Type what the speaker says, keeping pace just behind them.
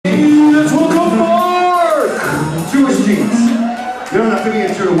have to be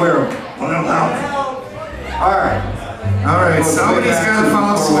in to wear them. Well, Alright, somebody's got to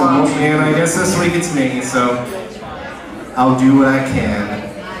follow swap, and I guess this week it's me, so I'll do what I can.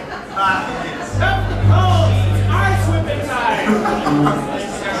 Ice whipping time!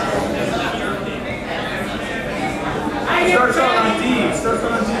 Starts on D.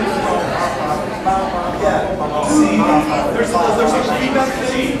 Yeah. C. There's some feedback to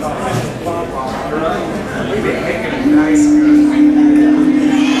C. We've been making it nice, good.